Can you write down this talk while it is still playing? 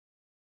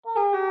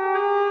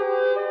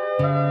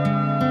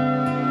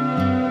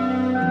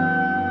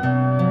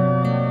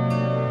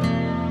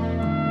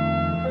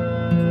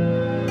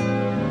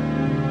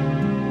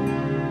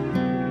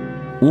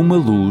Uma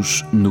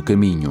Luz no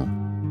Caminho.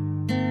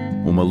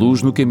 Uma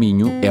Luz no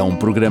Caminho é um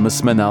programa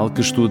semanal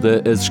que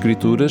estuda as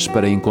Escrituras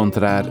para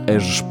encontrar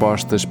as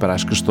respostas para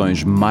as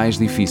questões mais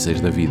difíceis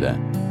da vida.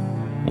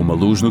 Uma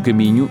Luz no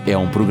Caminho é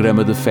um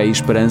programa de fé e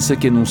esperança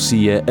que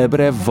anuncia a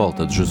breve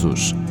volta de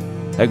Jesus.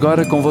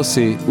 Agora com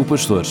você, o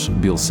pastor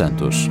Bill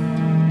Santos.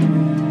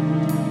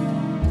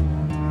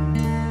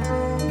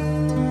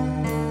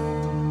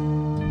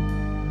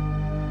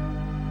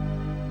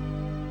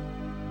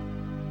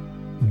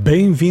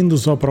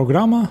 Bem-vindos ao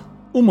programa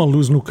Uma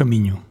Luz no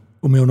Caminho.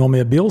 O meu nome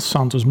é Bill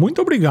Santos. Muito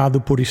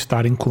obrigado por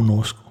estarem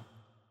conosco.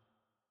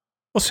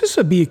 Você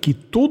sabia que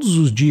todos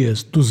os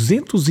dias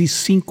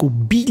 205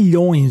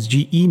 bilhões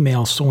de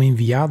e-mails são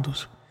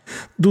enviados?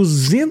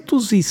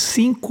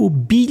 205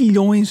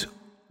 bilhões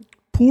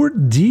por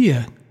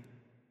dia,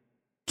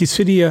 que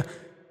seria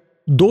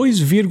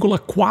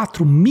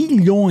 2,4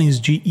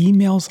 milhões de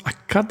e-mails a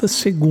cada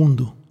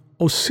segundo,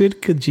 ou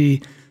cerca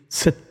de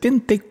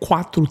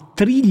 74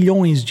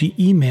 trilhões de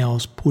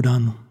e-mails por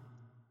ano.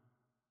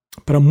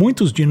 Para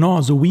muitos de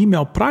nós, o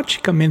e-mail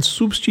praticamente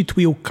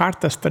substituiu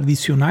cartas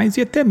tradicionais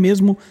e até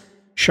mesmo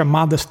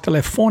chamadas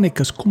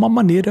telefônicas como a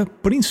maneira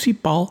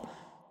principal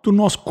de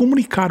nós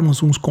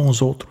comunicarmos uns com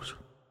os outros.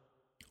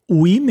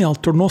 O e-mail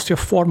tornou-se a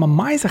forma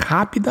mais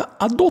rápida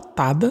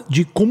adotada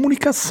de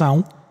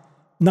comunicação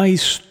na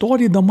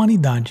história da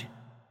humanidade.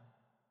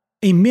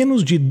 Em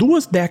menos de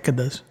 2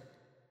 décadas,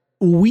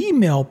 o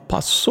e-mail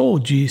passou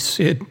de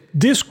ser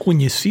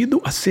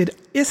desconhecido a ser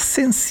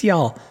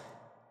essencial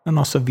na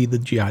nossa vida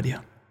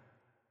diária.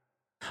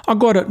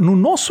 Agora, no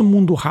nosso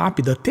mundo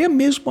rápido, até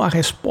mesmo a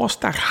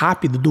resposta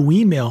rápida do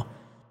e-mail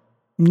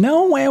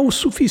não é o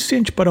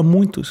suficiente para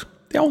muitos.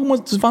 Tem algumas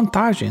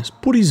desvantagens.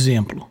 Por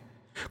exemplo,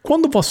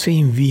 quando você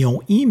envia um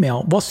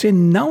e-mail, você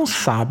não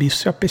sabe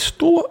se a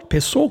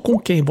pessoa com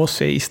quem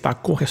você está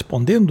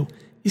correspondendo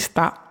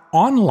está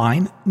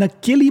online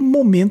naquele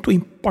momento em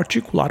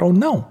particular ou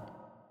não.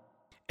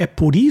 É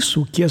por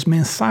isso que as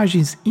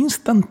mensagens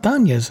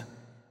instantâneas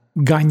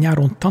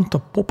ganharam tanta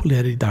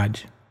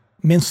popularidade.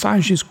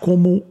 Mensagens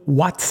como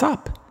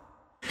WhatsApp,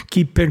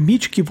 que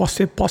permite que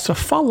você possa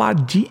falar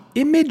de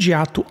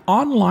imediato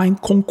online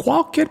com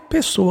qualquer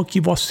pessoa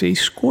que você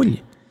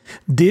escolhe,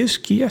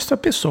 desde que essa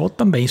pessoa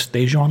também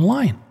esteja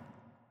online.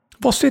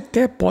 Você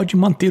até pode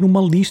manter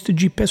uma lista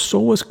de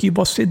pessoas que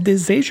você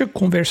deseja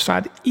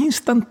conversar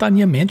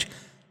instantaneamente,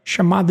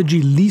 chamada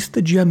de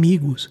lista de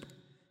amigos.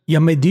 E à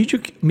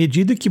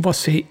medida que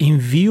você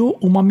envia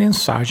uma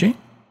mensagem,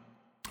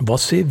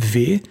 você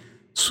vê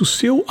se o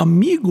seu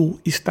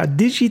amigo está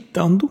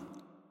digitando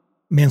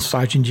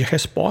mensagem de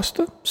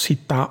resposta, se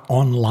está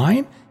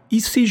online e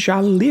se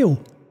já leu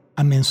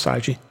a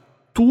mensagem.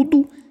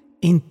 Tudo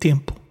em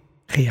tempo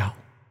real.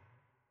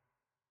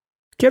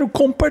 Quero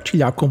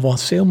compartilhar com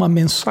você uma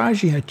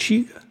mensagem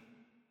antiga,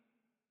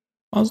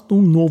 mas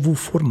num novo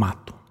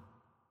formato.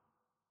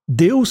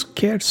 Deus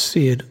quer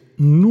ser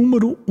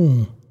número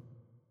 1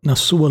 na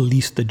sua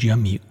lista de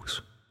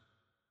amigos.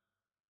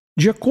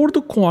 De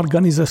acordo com a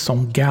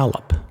organização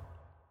Gallup,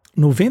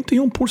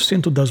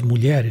 91% das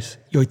mulheres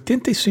e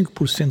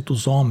 85%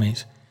 dos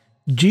homens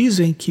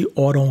dizem que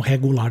oram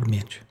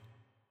regularmente.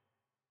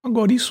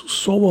 Agora, isso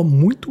soa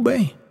muito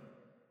bem.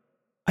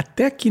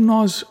 Até que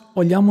nós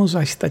olhamos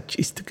a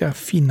estatística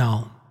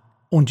final,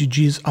 onde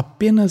diz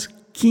apenas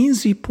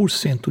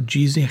 15%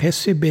 dizem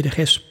receber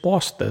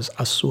respostas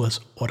às suas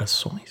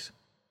orações.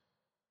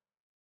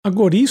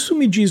 Agora, isso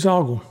me diz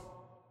algo.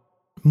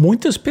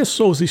 Muitas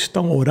pessoas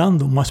estão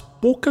orando, mas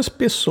poucas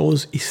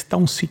pessoas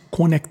estão se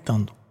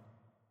conectando.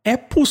 É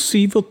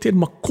possível ter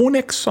uma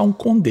conexão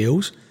com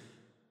Deus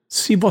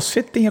se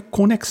você tem a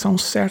conexão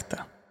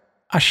certa.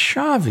 As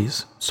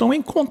chaves são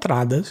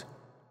encontradas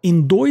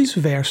em 2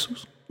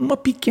 versos, numa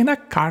pequena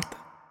carta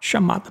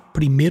chamada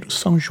 1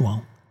 São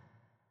João.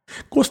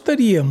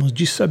 Gostaríamos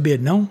de saber,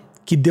 não,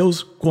 que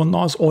Deus, quando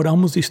nós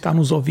oramos, está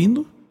nos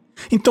ouvindo?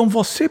 Então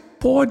você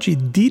pode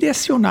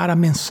direcionar a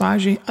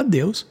mensagem a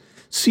Deus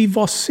se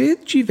você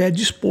estiver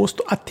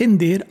disposto a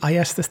atender a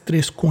estas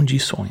 3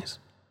 condições.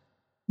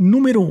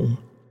 Número 1,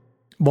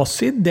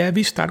 você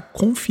deve estar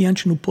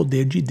confiante no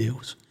poder de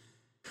Deus.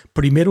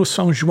 1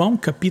 São João,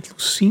 capítulo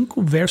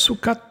 5, verso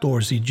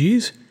 14,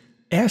 diz: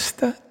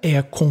 esta é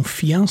a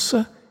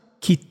confiança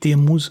que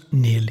temos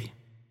nele.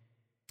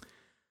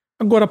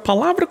 Agora, a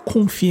palavra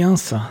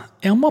confiança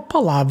é uma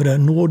palavra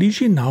no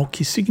original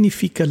que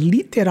significa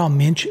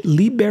literalmente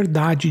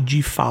liberdade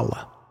de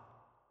fala.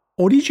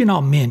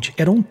 Originalmente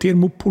era um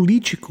termo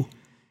político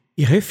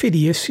e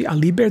referia-se à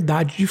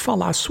liberdade de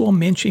falar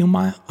somente em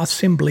uma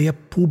assembleia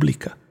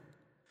pública.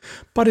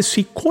 Para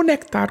se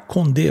conectar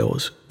com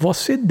Deus,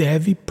 você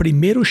deve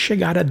primeiro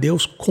chegar a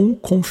Deus com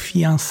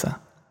confiança.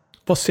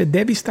 Você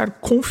deve estar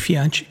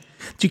confiante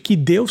de que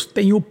Deus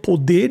tem o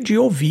poder de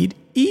ouvir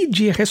e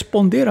de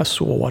responder à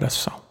sua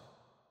oração.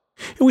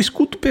 Eu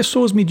escuto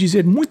pessoas me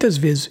dizer muitas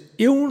vezes,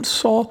 eu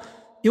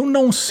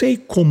não sei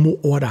como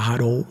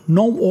orar ou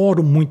não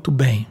oro muito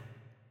bem.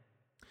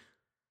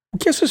 O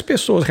que essas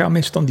pessoas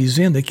realmente estão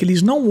dizendo é que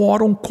eles não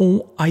oram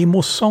com a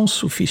emoção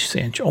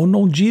suficiente ou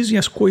não dizem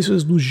as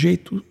coisas do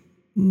jeito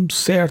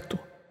certo.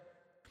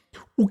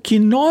 O que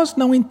nós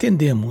não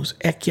entendemos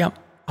é que a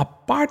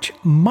parte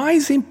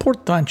mais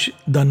importante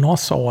da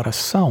nossa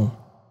oração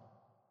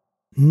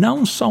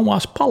não são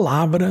as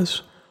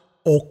palavras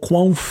ou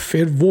quão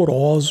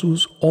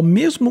fervorosos ou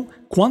mesmo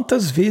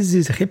quantas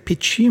vezes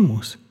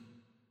repetimos,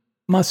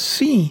 mas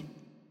sim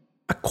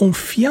a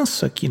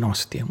confiança que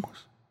nós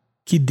temos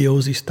que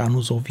Deus está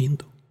nos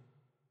ouvindo.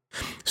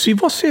 Se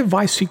você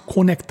vai se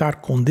conectar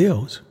com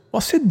Deus,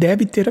 você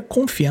deve ter a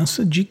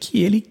confiança de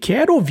que Ele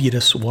quer ouvir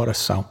a sua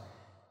oração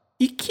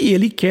e que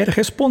Ele quer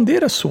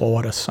responder a sua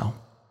oração.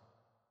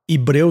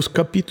 Hebreus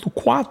capítulo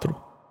 4,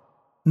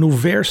 no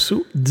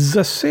verso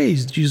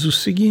 16, diz o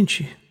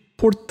seguinte: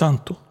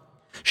 portanto,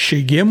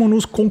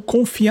 cheguemo-nos com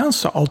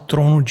confiança ao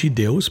trono de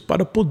Deus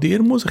para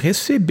podermos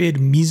receber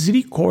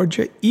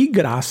misericórdia e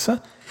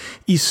graça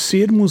e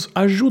sermos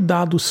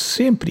ajudados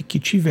sempre que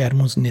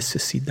tivermos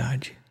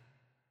necessidade.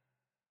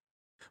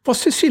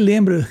 Você se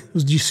lembra,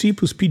 os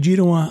discípulos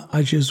pediram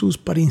a Jesus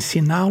para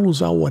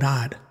ensiná-los a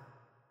orar.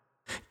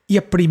 E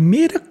a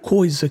primeira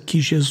coisa que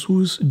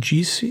Jesus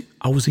disse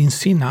ao os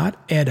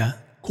ensinar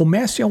era: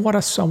 comece a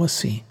oração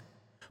assim: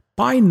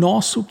 Pai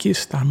nosso que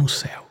está no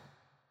céu.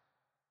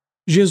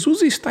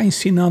 Jesus está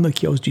ensinando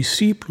aqui aos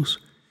discípulos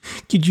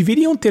que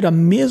deveriam ter a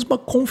mesma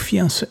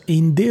confiança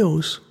em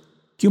Deus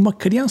que uma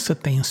criança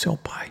tem em seu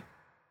pai.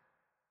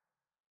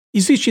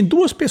 Existem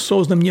duas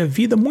pessoas na minha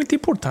vida muito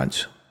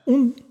importantes.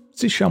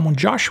 Se chamam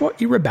Joshua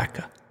e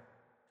Rebecca.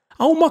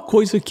 Há uma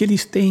coisa que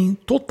eles têm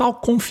total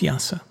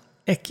confiança,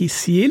 é que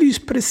se eles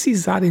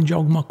precisarem de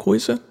alguma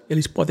coisa,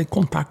 eles podem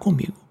contar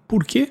comigo.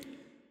 Por quê?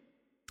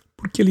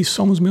 Porque eles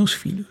são os meus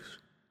filhos.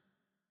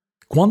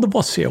 Quando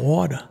você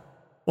ora,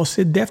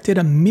 você deve ter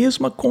a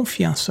mesma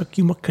confiança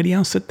que uma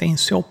criança tem em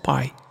seu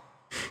pai,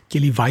 que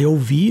ele vai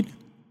ouvir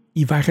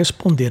e vai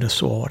responder a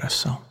sua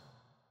oração.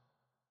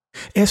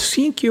 É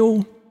assim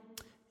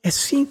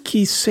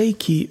que sei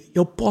que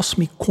eu posso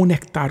me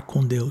conectar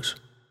com Deus.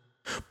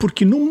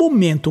 Porque no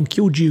momento em que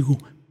eu digo,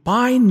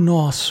 Pai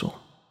Nosso,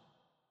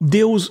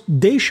 Deus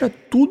deixa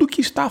tudo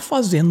que está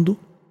fazendo,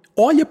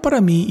 olha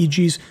para mim e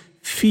diz,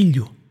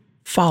 filho,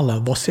 fala,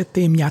 você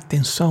tem minha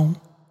atenção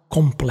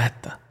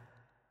completa.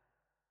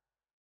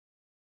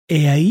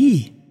 É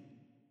aí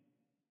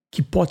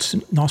que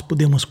nós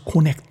podemos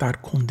conectar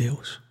com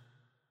Deus.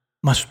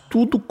 Mas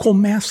tudo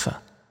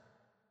começa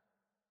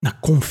na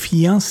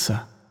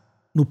confiança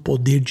no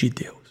poder de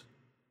Deus.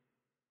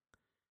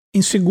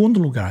 Em segundo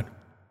lugar,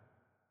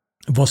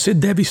 você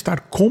deve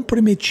estar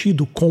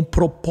comprometido com o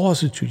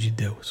propósito de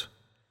Deus.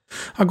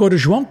 Agora,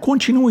 João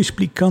continua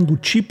explicando o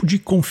tipo de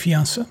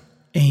confiança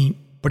em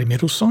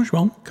 1 São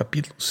João,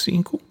 capítulo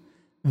 5,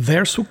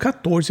 verso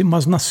 14,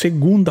 mas na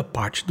segunda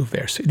parte do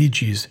verso ele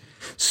diz: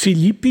 se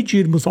lhe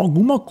pedirmos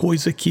alguma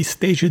coisa que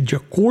esteja de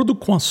acordo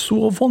com a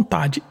sua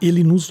vontade,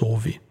 ele nos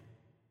ouve.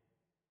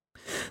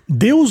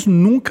 Deus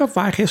nunca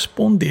vai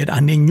responder a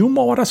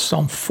nenhuma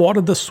oração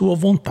fora da sua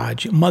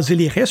vontade, mas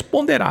ele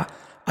responderá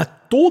a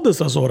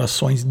todas as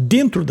orações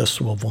dentro da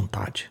sua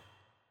vontade.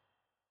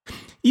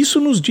 Isso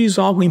nos diz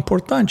algo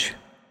importante.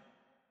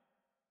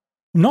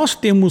 Nós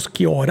temos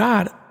que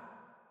orar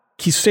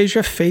que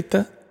seja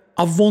feita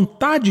a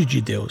vontade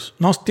de Deus.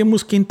 Nós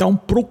temos que então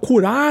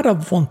procurar a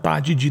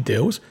vontade de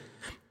Deus,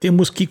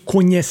 temos que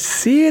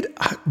conhecer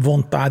a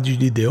vontade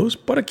de Deus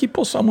para que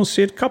possamos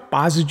ser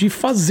capazes de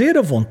fazer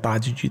a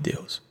vontade de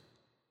Deus.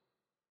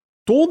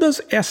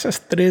 Todas essas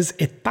três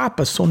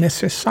etapas são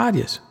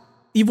necessárias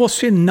e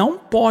você não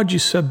pode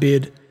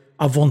saber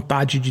a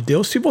vontade de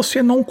Deus se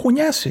você não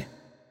conhece.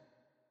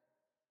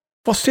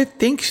 Você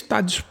tem que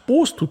estar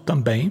disposto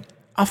também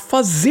a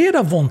fazer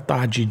a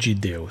vontade de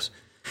Deus,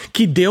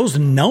 que Deus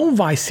não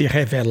vai se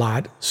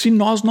revelar se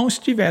nós não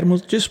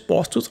estivermos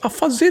dispostos a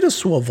fazer a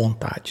sua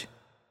vontade.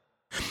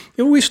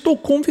 Eu estou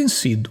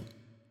convencido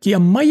que a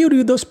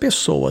maioria das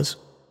pessoas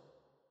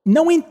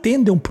não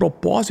entendem o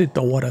propósito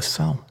da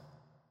oração.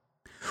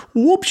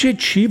 O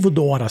objetivo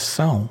da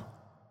oração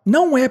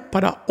não é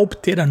para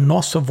obter a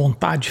nossa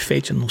vontade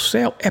feita no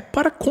céu, é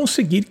para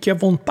conseguir que a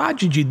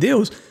vontade de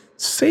Deus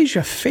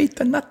seja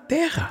feita na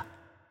terra.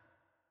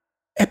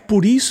 É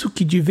por isso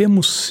que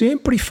devemos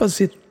sempre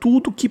fazer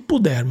tudo o que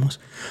pudermos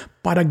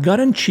para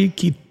garantir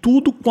que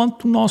tudo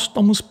quanto nós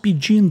estamos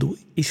pedindo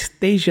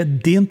esteja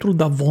dentro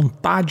da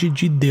vontade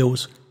de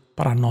Deus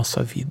para a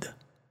nossa vida.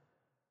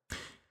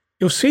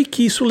 Eu sei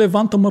que isso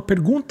levanta uma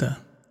pergunta.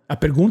 A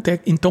pergunta é,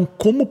 então,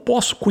 como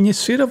posso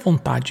conhecer a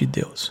vontade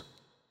de Deus?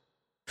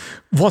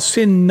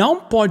 Você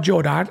não pode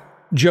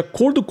orar de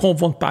acordo com a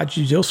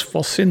vontade de Deus se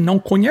você não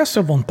conhece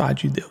a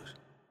vontade de Deus.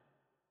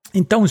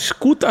 Então,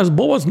 escuta as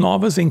boas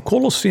novas em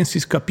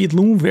Colossenses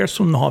capítulo 1,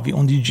 verso 9,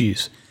 onde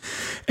diz: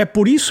 é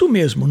por isso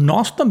mesmo,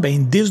 nós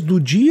também, desde o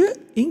dia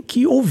em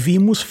que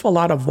ouvimos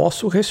falar a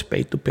vosso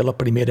respeito pela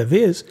primeira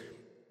vez,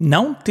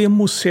 não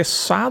temos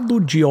cessado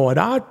de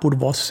orar por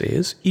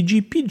vocês e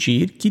de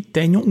pedir que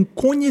tenham um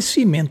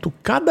conhecimento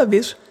cada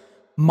vez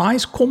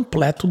mais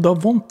completo da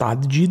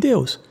vontade de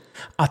Deus,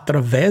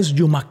 através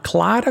de uma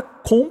clara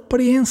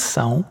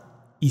compreensão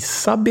e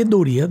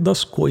sabedoria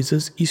das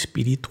coisas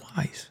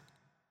espirituais.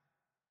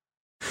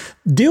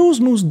 Deus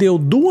nos deu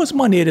duas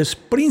maneiras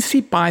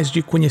principais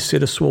de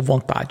conhecer a sua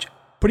vontade.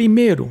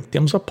 Primeiro,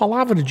 temos a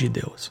palavra de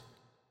Deus.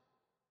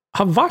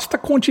 A vasta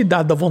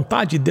quantidade da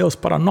vontade de Deus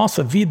para a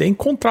nossa vida é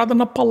encontrada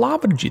na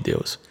palavra de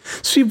Deus.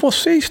 Se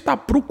você está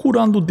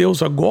procurando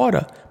Deus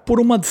agora por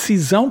uma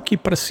decisão que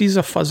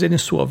precisa fazer em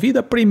sua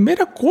vida, a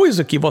primeira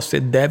coisa que você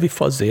deve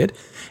fazer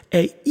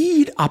é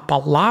ir à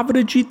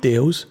palavra de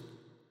Deus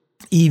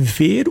e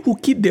ver o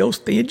que Deus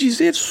tem a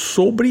dizer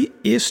sobre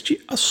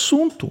este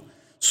assunto,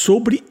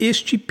 sobre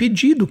este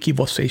pedido que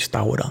você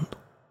está orando.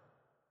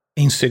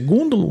 Em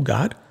segundo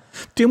lugar,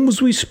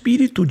 temos o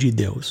Espírito de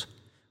Deus.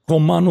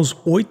 Romanos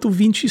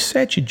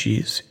 8:27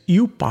 diz: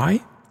 "E o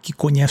Pai, que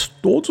conhece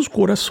todos os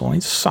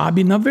corações,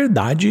 sabe, na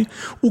verdade,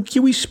 o que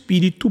o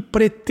Espírito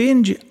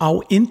pretende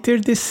ao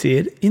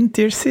interceder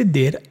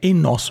em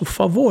nosso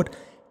favor,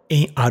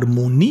 em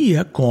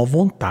harmonia com a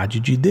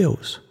vontade de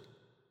Deus."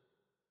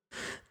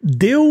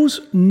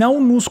 Deus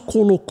não nos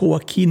colocou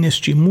aqui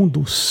neste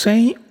mundo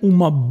sem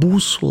uma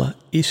bússola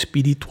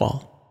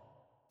espiritual.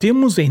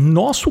 Temos em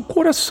nosso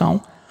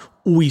coração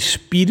o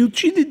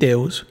Espírito de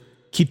Deus,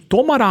 que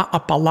tomará a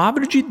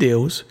palavra de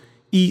Deus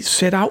e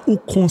será o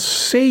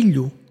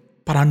conselho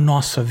para a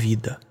nossa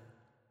vida.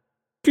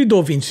 Querido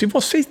ouvinte, se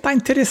você está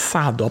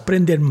interessado em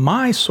aprender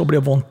mais sobre a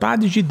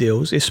vontade de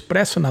Deus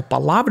expressa na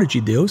palavra de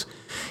Deus,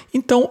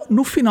 então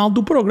no final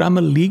do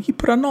programa ligue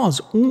para nós,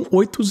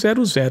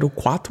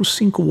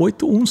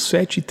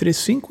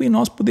 1-800-458-1735, e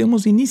nós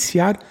podemos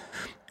iniciar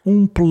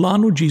um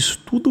plano de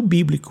estudo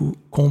bíblico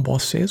com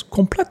vocês,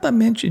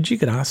 completamente de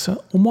graça,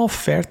 uma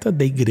oferta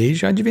da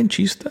Igreja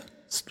Adventista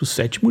do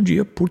Sétimo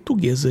Dia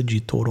Portuguesa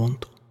de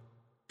Toronto.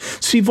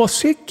 Se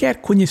você quer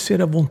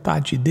conhecer a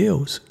vontade de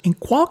Deus em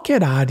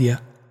qualquer área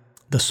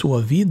da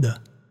sua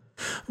vida,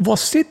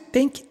 você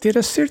tem que ter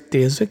a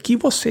certeza que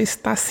você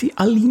está se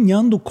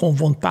alinhando com a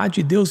vontade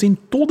de Deus em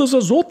todas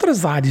as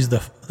outras áreas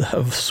da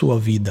sua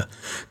vida.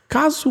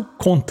 Caso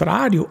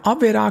contrário,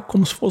 haverá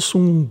como se fosse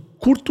um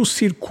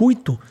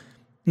curto-circuito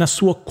na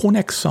sua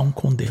conexão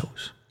com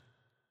Deus.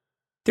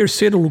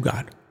 Terceiro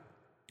lugar,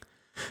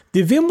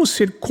 devemos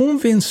ser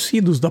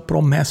convencidos da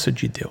promessa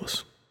de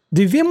Deus.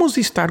 Devemos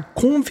estar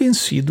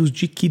convencidos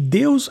de que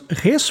Deus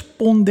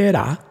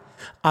responderá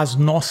às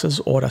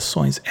nossas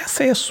orações.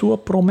 Essa é a sua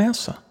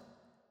promessa.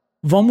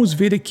 Vamos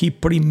ver aqui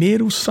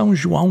 1 São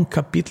João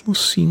capítulo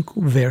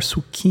 5,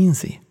 verso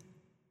 15.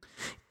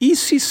 "E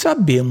se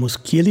sabemos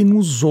que Ele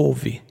nos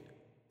ouve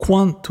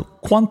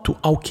quanto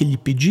ao que lhe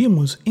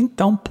pedimos,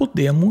 então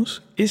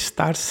podemos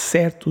estar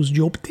certos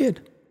de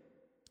obter."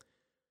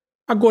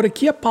 Agora,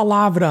 aqui a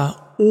palavra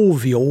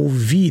ouve ou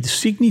ouvir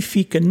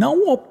significa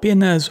não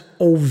apenas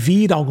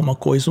ouvir alguma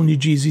coisa, onde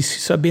diz, e se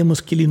sabemos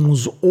que Ele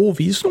nos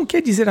ouve. Isso não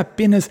quer dizer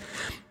apenas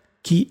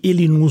que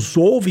Ele nos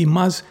ouve,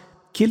 mas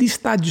que Ele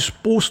está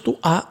disposto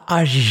a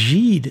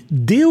agir.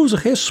 Deus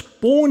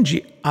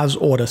responde às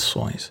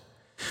orações.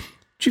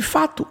 De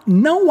fato,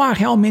 não há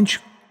realmente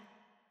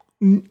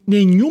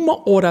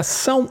nenhuma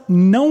oração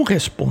não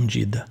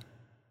respondida.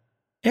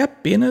 É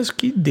apenas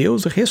que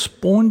Deus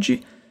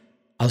responde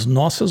as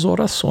nossas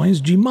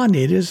orações de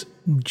maneiras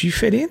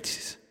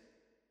diferentes.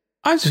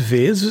 Às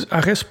vezes, a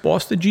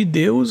resposta de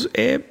Deus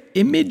é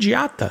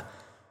imediata.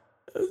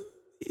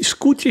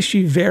 Escute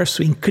este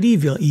verso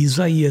incrível,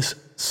 Isaías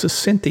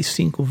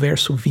 65,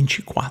 verso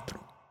 24.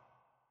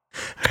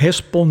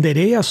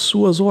 "Responderei às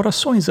suas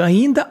orações,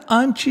 ainda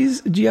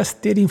antes de as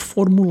terem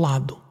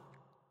formulado.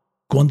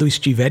 Quando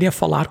estiverem a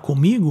falar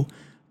comigo,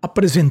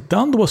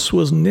 apresentando as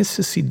suas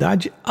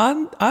necessidades,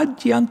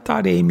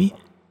 adiantarei-me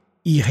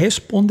e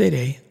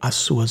responderei às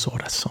suas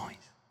orações."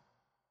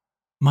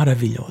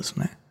 Maravilhoso,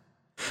 né?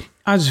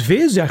 Às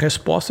vezes a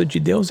resposta de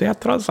Deus é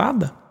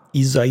atrasada.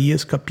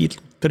 Isaías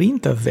capítulo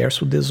 30,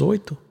 verso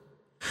 18.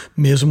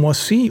 "Mesmo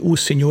assim, o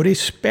Senhor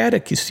espera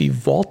que se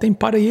voltem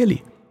para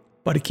Ele,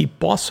 para que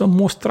possa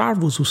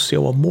mostrar-vos o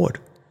seu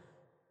amor.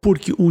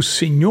 Porque o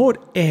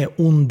Senhor é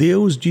um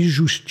Deus de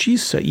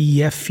justiça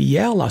e é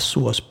fiel às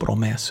suas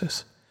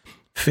promessas.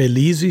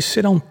 Felizes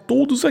serão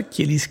todos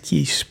aqueles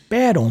que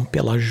esperam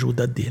pela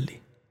ajuda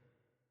dele."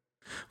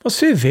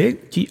 Você vê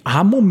que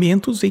há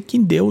momentos em que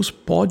Deus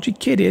pode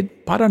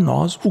querer para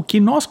nós o que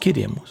nós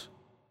queremos.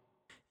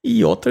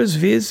 E outras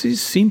vezes,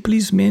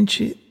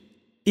 simplesmente,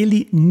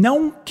 Ele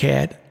não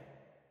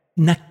quer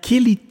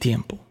naquele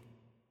tempo.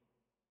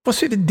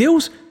 Você vê,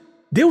 Deus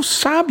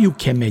sabe o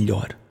que é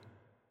melhor.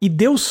 E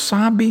Deus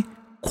sabe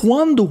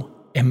quando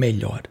é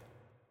melhor.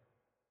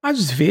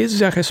 Às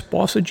vezes, a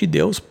resposta de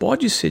Deus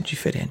pode ser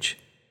diferente.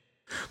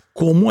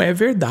 Como é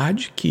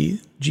verdade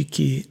de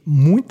que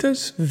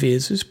muitas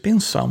vezes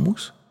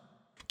pensamos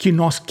que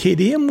nós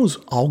queremos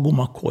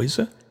alguma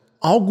coisa,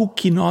 algo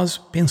que nós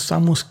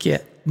pensamos que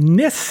é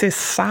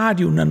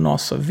necessário na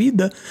nossa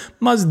vida,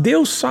 mas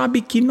Deus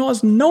sabe que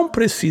nós não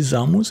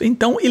precisamos,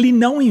 então Ele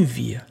não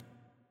envia.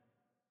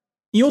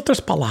 Em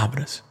outras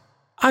palavras,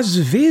 às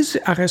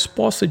vezes a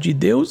resposta de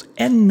Deus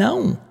é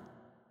não.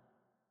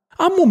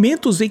 Há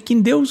momentos em que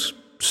Deus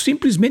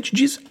simplesmente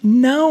diz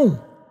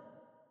não.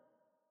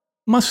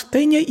 Mas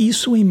tenha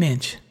isso em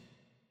mente.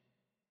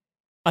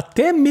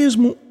 Até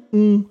mesmo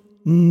um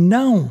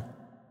não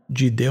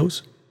de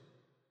Deus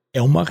é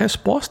uma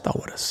resposta à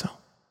oração.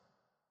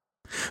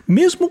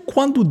 Mesmo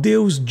quando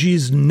Deus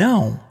diz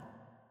não,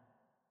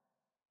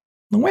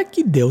 não é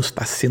que Deus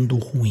está sendo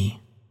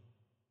ruim.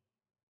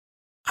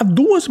 Há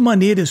duas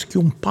maneiras que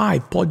um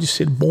pai pode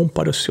ser bom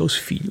para os seus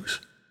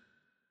filhos.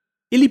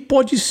 Ele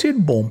pode ser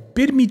bom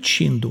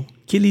permitindo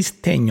que eles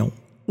tenham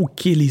o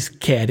que eles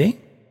querem,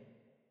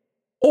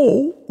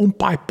 ou um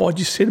pai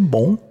pode ser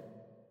bom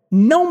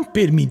não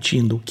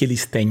permitindo que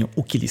eles tenham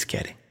o que eles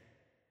querem.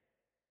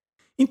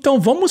 Então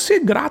vamos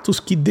ser gratos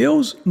que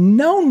Deus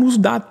não nos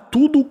dá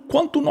tudo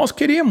quanto nós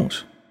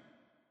queremos.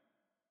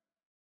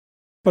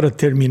 Para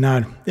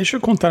terminar, deixa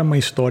eu contar uma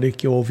história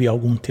que eu ouvi há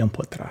algum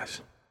tempo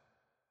atrás.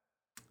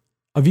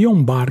 Havia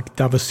um bar que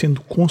estava sendo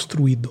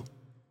construído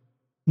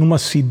numa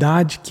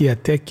cidade que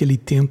até aquele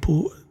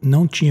tempo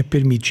não tinha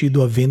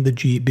permitido a venda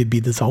de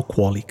bebidas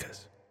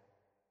alcoólicas.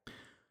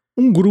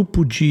 Um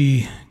grupo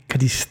de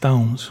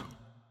cristãos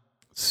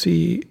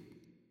se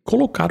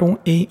colocaram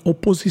em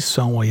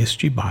oposição a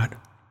este bar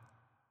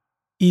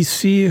e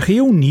se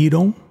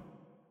reuniram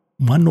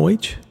uma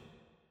noite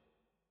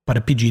para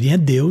pedirem a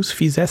Deus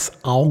fizesse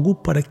algo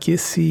para que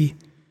esse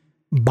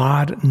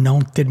bar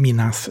não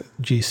terminasse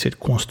de ser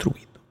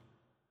construído.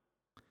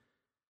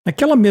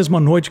 Naquela mesma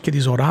noite que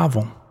eles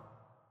oravam,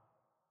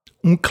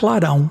 um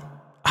clarão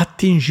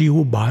atingiu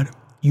o bar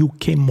e o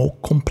queimou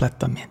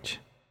completamente.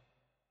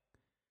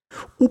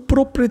 O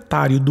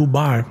proprietário do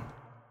bar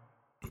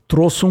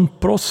trouxe um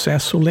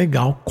processo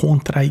legal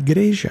contra a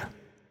igreja,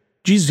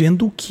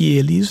 dizendo que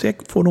eles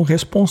foram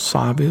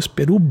responsáveis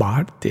pelo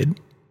bar ter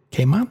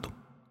queimado.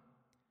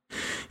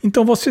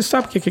 Então você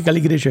sabe o que aquela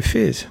igreja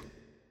fez?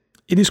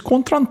 Eles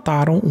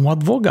contrataram um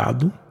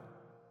advogado,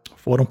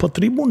 foram para o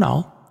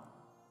tribunal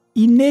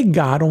e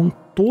negaram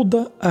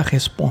toda a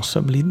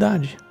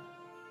responsabilidade.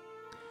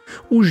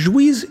 O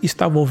juiz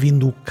estava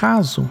ouvindo o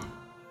caso,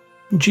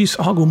 disse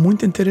algo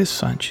muito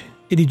interessante.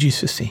 Ele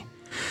disse assim: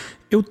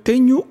 eu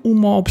tenho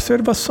uma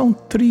observação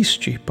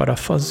triste para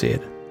fazer.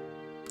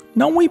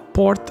 Não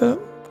importa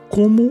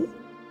como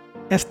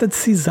esta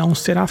decisão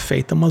será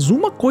feita, mas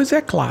uma coisa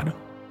é clara.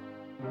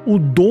 O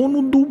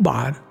dono do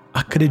bar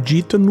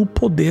acredita no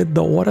poder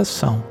da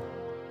oração,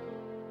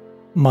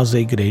 mas a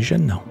igreja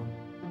não.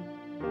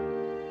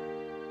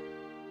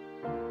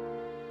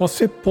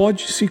 Você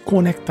pode se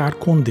conectar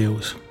com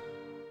Deus,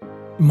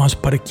 mas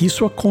para que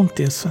isso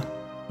aconteça,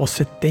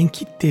 você tem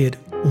que ter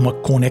uma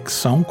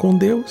conexão com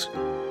Deus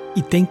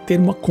e tem que ter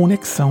uma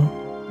conexão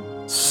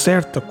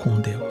certa com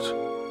Deus.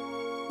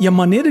 E a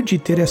maneira de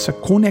ter essa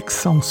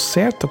conexão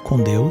certa com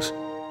Deus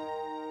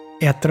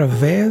é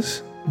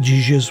através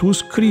de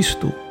Jesus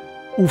Cristo,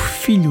 o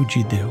Filho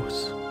de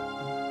Deus.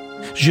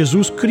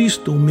 Jesus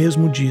Cristo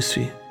mesmo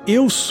disse: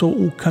 eu sou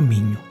o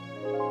caminho,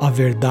 a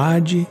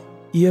verdade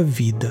e a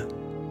vida.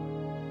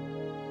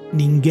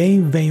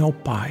 Ninguém vem ao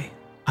Pai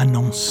a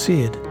não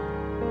ser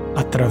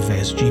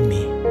através de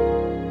mim.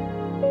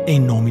 Em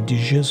nome de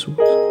Jesus.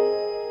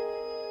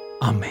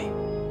 Amém.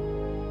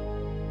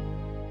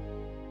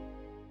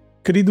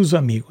 Queridos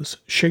amigos,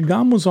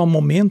 chegamos ao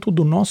momento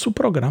do nosso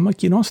programa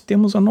que nós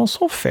temos a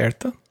nossa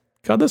oferta.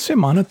 Cada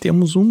semana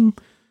temos um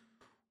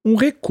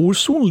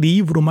recurso, um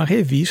livro, uma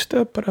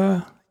revista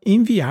para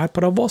enviar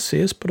para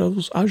vocês, para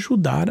os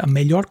ajudar a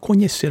melhor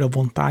conhecer a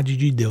vontade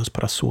de Deus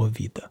para a sua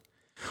vida.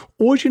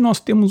 Hoje nós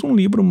temos um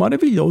livro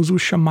maravilhoso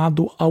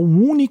chamado A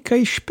Única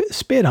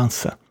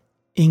Esperança.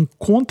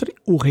 Encontre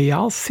o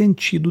real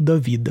sentido da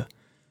vida.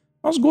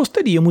 Nós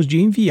gostaríamos de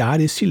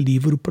enviar esse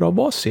livro para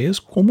vocês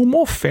como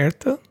uma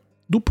oferta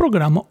do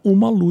programa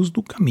Uma Luz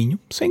do Caminho,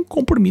 sem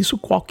compromisso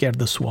qualquer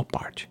da sua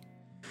parte.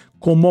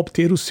 Como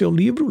obter o seu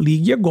livro?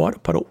 Ligue agora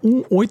para o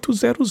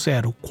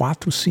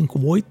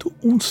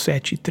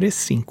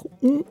 1-800-458-1735,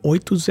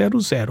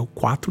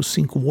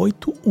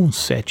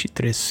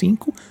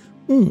 1-800-458-1735,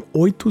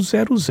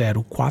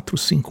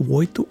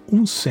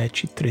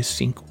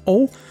 1-800-458-1735.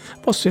 Ou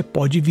você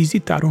pode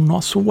visitar o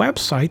nosso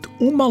website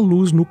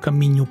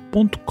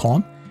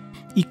umaluznocaminho.com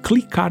e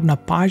clicar na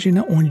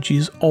página onde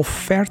diz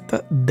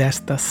Oferta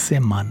desta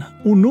Semana.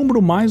 O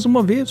número mais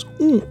uma vez,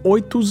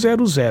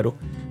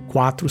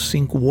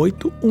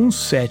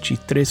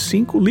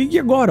 1-800-458-1735. Ligue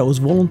agora, os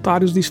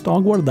voluntários estão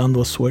aguardando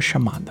a sua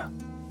chamada.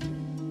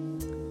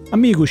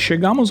 Amigos,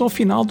 chegamos ao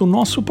final do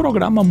nosso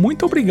programa.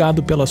 Muito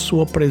obrigado pela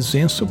sua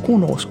presença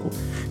conosco.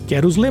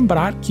 Quero os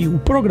lembrar que o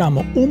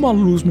programa Uma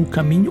Luz no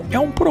Caminho é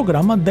um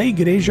programa da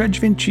Igreja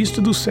Adventista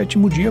do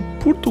Sétimo Dia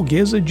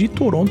Portuguesa de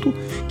Toronto,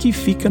 que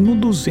fica no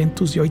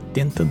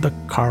 280 da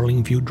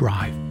Carlingview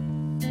Drive.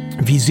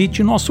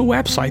 Visite nosso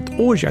website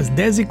hoje às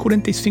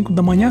 10h45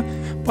 da manhã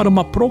para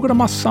uma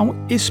programação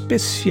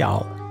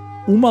especial,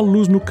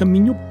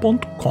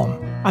 umaluznocaminho.com.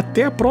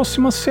 Até a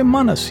próxima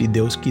semana, se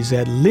Deus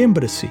quiser.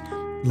 Lembre-se,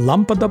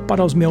 lâmpada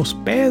para os meus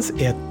pés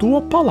é a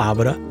tua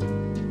palavra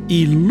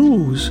e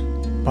luz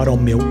para o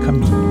meu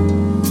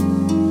caminho.